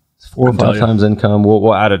 4 or 5 times income.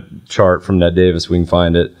 We'll add a chart from Ned Davis. We can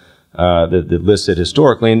find it that lists it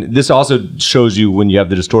historically. And this also shows you when you have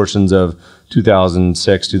the distortions of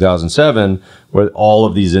 2006, 2007, where all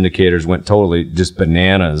of these indicators went totally just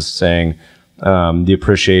bananas, saying the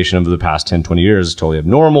appreciation of the past 10, 20 years is totally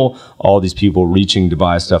abnormal. All these people reaching to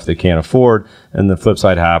buy stuff they can't afford. And the flip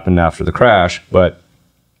side happened after the crash. But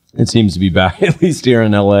it seems to be back, at least here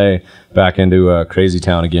in LA, back into crazy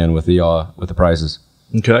town again with the prices.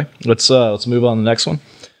 Okay, let's move on to the next one.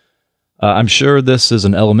 I'm sure this is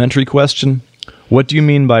an elementary question. What do you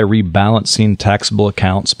mean by rebalancing taxable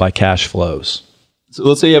accounts by cash flows? So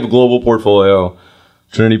let's say you have a global portfolio,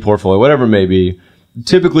 Trinity portfolio, whatever it may be.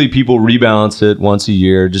 Typically, people rebalance it once a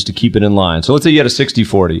year just to keep it in line. So let's say you had a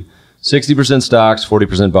 60-40, 60% stocks,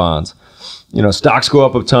 40% bonds. You know, stocks go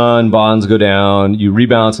up a ton, bonds go down. You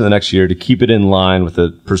rebalance in the next year to keep it in line with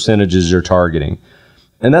the percentages you're targeting.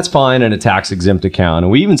 And that's fine in a tax-exempt account.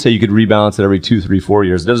 And we even say you could rebalance it every 2, 3, 4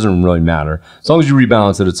 years. It doesn't really matter, as long as you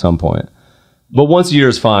rebalance it at some point. But once a year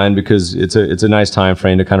is fine because it's a nice time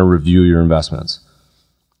frame to kind of review your investments.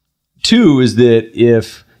 2 is that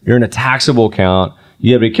if you're in a taxable account,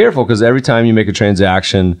 you have to be careful because every time you make a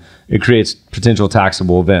transaction, it creates potential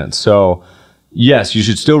taxable events. So yes, you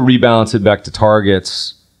should still rebalance it back to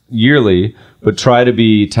targets yearly, but try to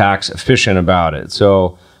be tax efficient about it.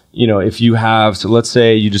 So, you know, if you have, so let's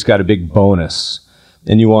say you just got a big bonus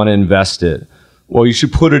and you want to invest it. Well, you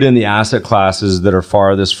should put it in the asset classes that are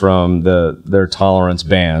farthest from their tolerance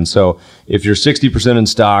band. So if your 60% in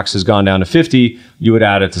stocks has gone down to 50, you would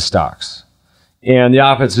add it to stocks. And the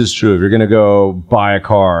opposite is true. If you're going to go buy a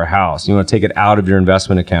car or a house, you want to take it out of your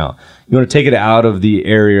investment account. You want to take it out of the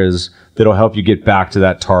areas that'll help you get back to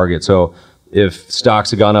that target. So if stocks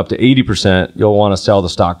have gone up to 80%, you'll want to sell the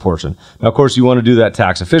stock portion. Now, of course, you want to do that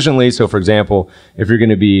tax efficiently. So for example, if you're going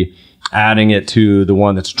to be adding it to the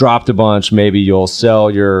one that's dropped a bunch, maybe you'll sell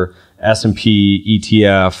your S&P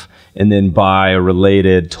ETF and then buy a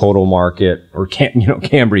related total market or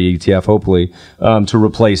Cambria ETF, hopefully, to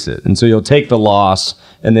replace it. And so you'll take the loss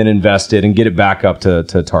and then invest it and get it back up to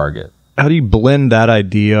target. How do you blend that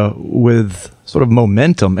idea with sort of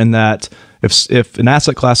momentum in that if an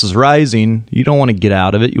asset class is rising, you don't want to get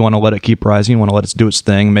out of it. You want to let it keep rising. You want to let it do its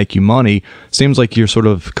thing, make you money. Seems like you're sort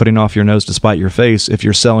of cutting off your nose to spite your face if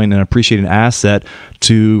you're selling an appreciating asset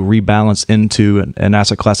to rebalance into an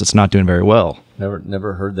asset class that's not doing very well.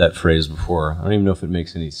 Never heard that phrase before. I don't even know if it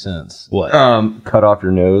makes any sense. What? Cut off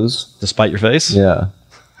your nose to spite your face? Yeah.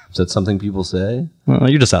 Is that something people say? Well,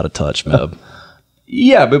 you're just out of touch, Meb.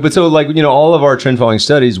 Yeah, but so like, all of our trend following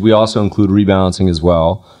studies, we also include rebalancing as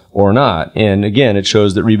well or not. And again, it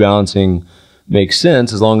shows that rebalancing makes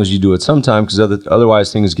sense as long as you do it sometime, because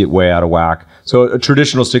otherwise things get way out of whack. So a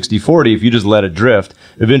traditional 60-40, if you just let it drift,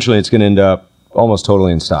 eventually it's going to end up almost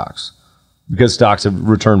totally in stocks, because stocks have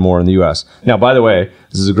returned more in the U.S. Now, by the way,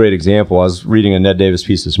 this is a great example. I was reading a Ned Davis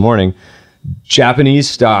piece this morning. Japanese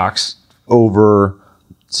stocks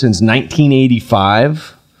since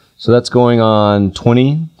 1985, so that's going on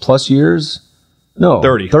 20 plus years? No,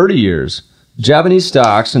 30 years. Japanese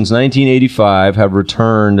stocks since 1985 have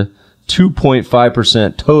returned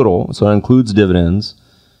 2.5% total, so that includes dividends.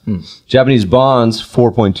 Japanese bonds,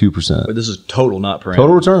 4.2%. But this is total, not per annum.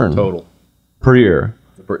 Total return. Total. Per year.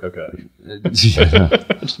 Okay.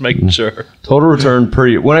 Just making sure. Total return per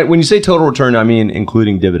year. When you say total return, I mean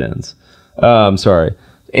including dividends. Sorry.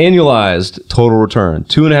 Annualized total return,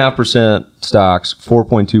 2.5% stocks,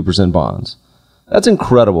 4.2% bonds. That's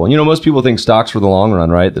incredible. Most people think stocks for the long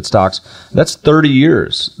run, right? That's 30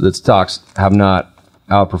 years that stocks have not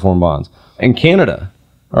outperformed bonds. And Canada,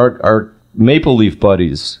 our Maple Leaf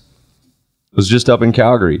buddies, was just up in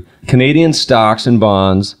Calgary. Canadian stocks and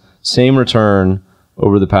bonds, same return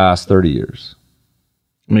over the past 30 years.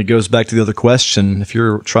 I mean, it goes back to the other question. If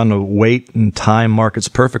you're trying to wait and time markets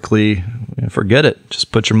perfectly, forget it.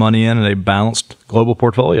 Just put your money in a balanced global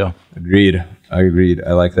portfolio. Agreed.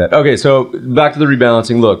 I like that. Okay, so back to the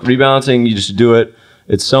rebalancing. Look, rebalancing, you just do it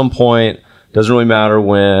at some point. Doesn't really matter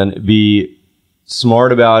when. Be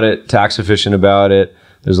smart about it, tax efficient about it.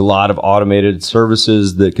 There's a lot of automated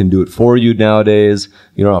services that can do it for you nowadays.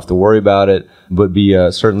 You don't have to worry about it, but be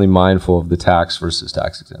certainly mindful of the tax versus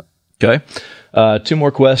tax exempt. Okay. 2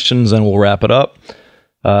 more questions and we'll wrap it up.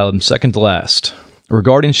 Second to last.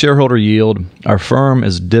 Regarding shareholder yield, our firm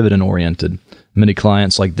is dividend oriented. Many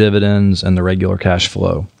clients like dividends and the regular cash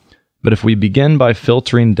flow. But if we begin by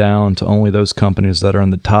filtering down to only those companies that are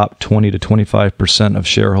in the top 20 to 25% of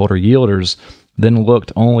shareholder yielders, then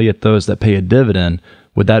looked only at those that pay a dividend,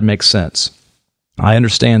 would that make sense? I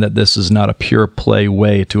understand that this is not a pure play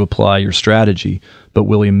way to apply your strategy, but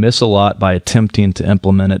will we miss a lot by attempting to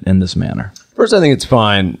implement it in this manner? First, I think it's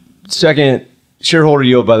fine. Second, shareholder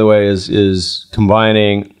yield, by the way, is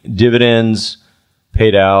combining dividends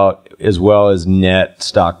paid out as well as net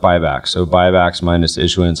stock buybacks. So buybacks minus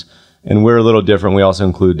issuance. And we're a little different. We also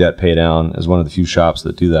include debt pay down as one of the few shops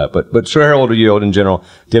that do that. But shareholder yield in general,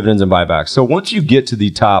 dividends and buybacks. So once you get to the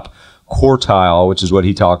top quartile, which is what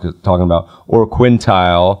he talking about, or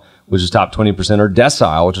quintile, which is top 20%, or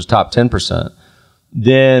decile, which is top 10%,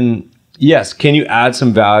 then yes, can you add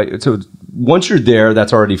some value? So once you're there,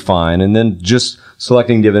 that's already fine. And then just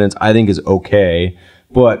selecting dividends, I think, is okay.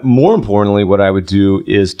 But more importantly, what I would do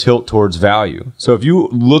is tilt towards value. So if you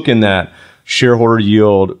look in that shareholder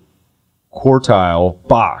yield quartile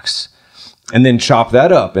box and then chop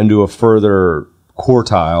that up into a further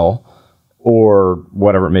quartile or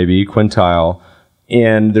whatever it may be, quintile,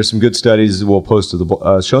 and there's some good studies we'll post to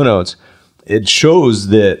the show notes. It shows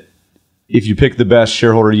that if you pick the best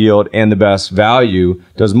shareholder yield and the best value,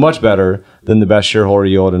 does much better than the best shareholder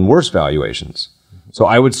yield and worse valuations. So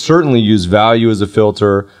I would certainly use value as a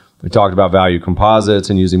filter. We talked about value composites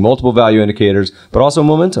and using multiple value indicators, but also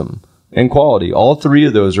momentum and quality. All 3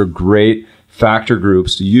 of those are great factor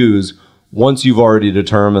groups to use once you've already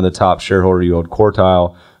determined the top shareholder yield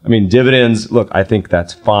quartile. I mean, dividends, look, I think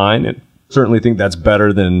that's fine. And certainly think that's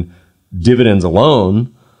better than dividends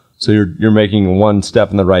alone. So you're making one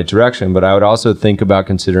step in the right direction. But I would also think about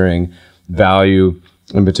considering value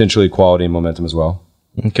and potentially quality and momentum as well.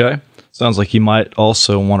 Okay. Sounds like he might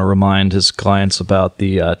also want to remind his clients about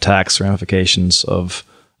the tax ramifications of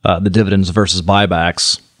the dividends versus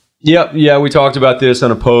buybacks. Yep. Yeah, we talked about this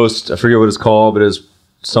on a post. I forget what it's called, but it's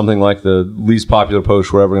something like the least popular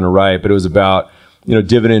post we're ever going to write. But it was about,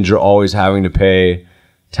 dividends, you're always having to pay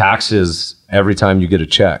taxes every time you get a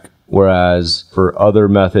check. Whereas for other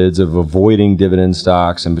methods of avoiding dividend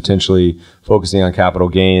stocks and potentially focusing on capital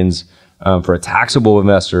gains, for a taxable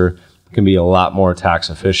investor, it can be a lot more tax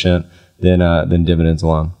efficient than dividends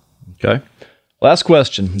alone. Okay. Last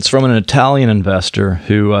question. It's from an Italian investor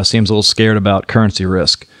who seems a little scared about currency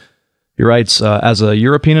risk. He writes, as a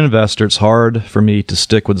European investor, it's hard for me to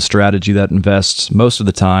stick with a strategy that invests most of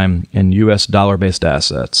the time in U.S. dollar-based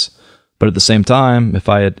assets. But at the same time, if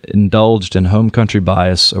I had indulged in home country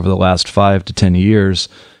bias over the last 5 to 10 years,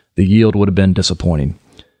 the yield would have been disappointing.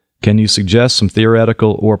 Can you suggest some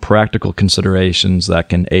theoretical or practical considerations that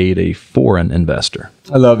can aid a foreign investor?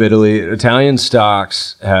 I love Italy. Italian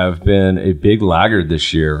stocks have been a big laggard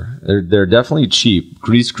this year. They're definitely cheap.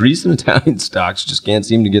 Greece and Italian stocks just can't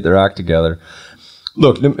seem to get their act together.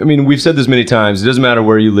 Look, I mean, we've said this many times. It doesn't matter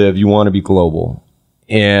where you live. You want to be global.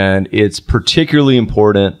 And it's particularly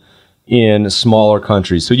important in smaller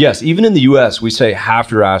countries. So yes, even in the U.S., we say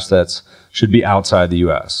half your assets should be outside the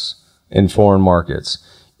U.S. in foreign markets.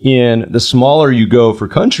 In the smaller you go for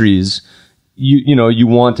countries, you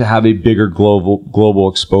want to have a bigger global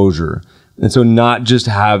exposure. And so not just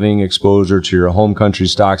having exposure to your home country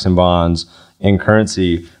stocks and bonds and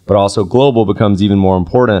currency, but also global becomes even more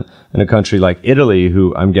important in a country like Italy,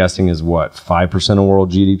 who I'm guessing is what, 5% of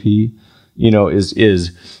world GDP?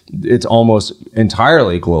 It's almost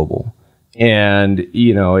entirely global. And,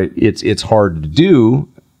 it's hard to do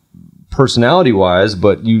personality-wise,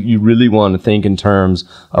 but you really want to think in terms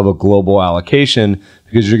of a global allocation,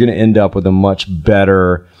 because you're going to end up with a much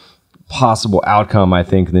better possible outcome, I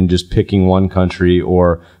think, than just picking one country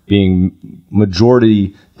or being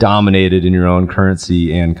majority dominated in your own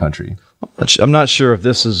currency and country. I'm not sure if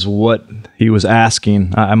this is what he was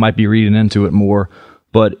asking. I might be reading into it more,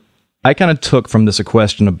 but I kind of took from this a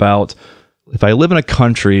question about, if I live in a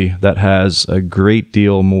country that has a great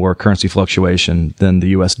deal more currency fluctuation than the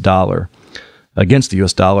US dollar, against the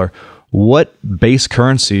US dollar, what base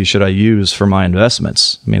currency should I use for my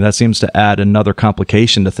investments? I mean, that seems to add another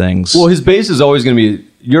complication to things. Well, his base is always going to be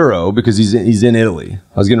euro because he's in Italy.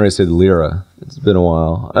 I was getting ready to say the lira. It's been a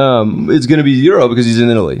while. It's going to be euro because he's in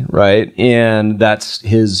Italy, right? And that's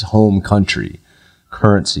his home country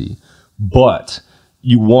currency. But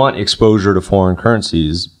you want exposure to foreign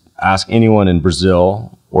currencies. Ask anyone in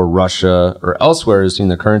Brazil or Russia or elsewhere who's seen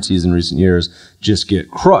the currencies in recent years just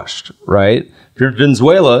get crushed, right? If you're in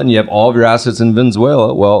Venezuela and you have all of your assets in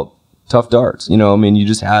Venezuela, well, tough darts. You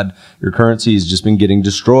just had your currencies just been getting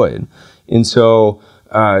destroyed. And so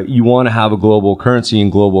you want to have a global currency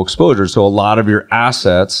and global exposure. So a lot of your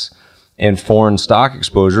assets and foreign stock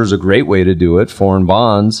exposure is a great way to do it. Foreign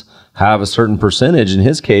bonds have a certain percentage. In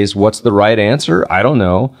his case, what's the right answer? I don't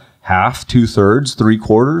know. Half, 2/3,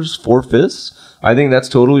 3/4, 4/5. I think that's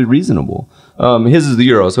totally reasonable. His is the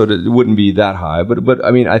euro, so it wouldn't be that high. But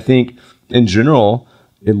I mean, I think in general,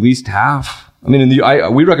 at least half. I mean,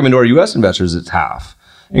 we recommend to our U.S. investors it's half.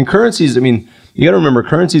 In currencies, I mean, you got to remember,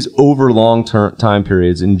 currencies over long-term time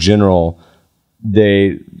periods in general,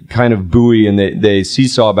 they kind of buoy and they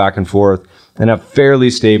seesaw back and forth and have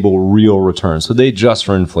fairly stable real returns. So they adjust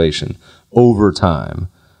for inflation over time.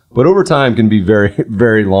 But over time can be very,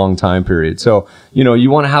 very long time period. So,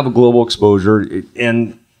 you want to have a global exposure.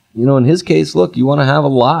 And, in his case, look, you want to have a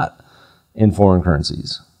lot in foreign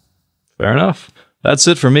currencies. Fair enough. That's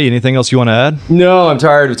it for me. Anything else you want to add? No, I'm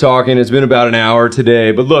tired of talking. It's been about an hour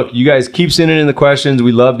today. But look, you guys keep sending in the questions.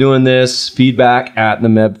 We love doing this. Feedback at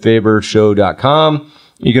themebfabershow.com.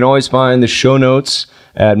 You can always find the show notes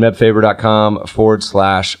at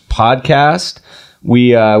mebfaber.com/podcast.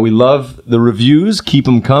 We love the reviews. Keep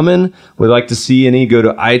them coming. We'd like to see any. Go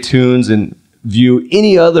to iTunes and view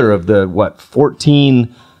any other of the 14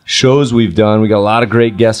 shows we've done. We got a lot of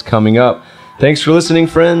great guests coming up. Thanks for listening,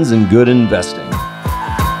 friends, and good investing.